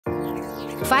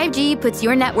5G puts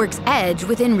your network's edge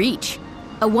within reach,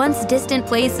 a once distant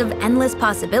place of endless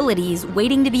possibilities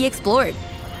waiting to be explored.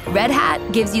 Red Hat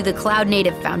gives you the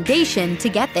cloud-native foundation to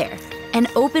get there, an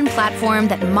open platform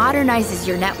that modernizes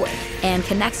your network and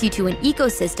connects you to an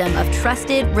ecosystem of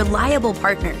trusted, reliable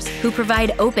partners who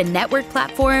provide open network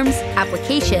platforms,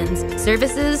 applications,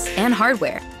 services, and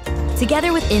hardware.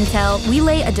 Together with Intel, we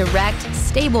lay a direct,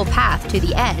 stable path to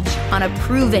the edge on a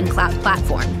proven cloud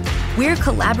platform. We're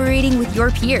collaborating with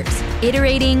your peers,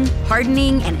 iterating,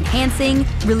 hardening, and enhancing,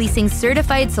 releasing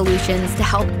certified solutions to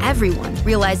help everyone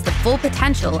realize the full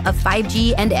potential of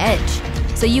 5G and edge,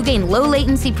 so you gain low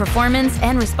latency performance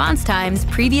and response times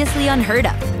previously unheard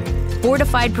of,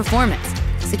 fortified performance,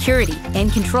 security,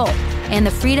 and control, and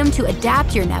the freedom to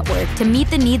adapt your network to meet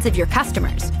the needs of your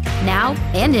customers, now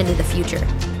and into the future.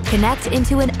 Connect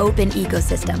into an open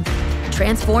ecosystem.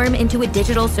 Transform into a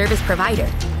digital service provider.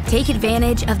 Take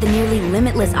advantage of the nearly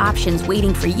limitless options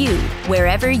waiting for you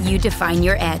wherever you define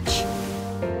your edge.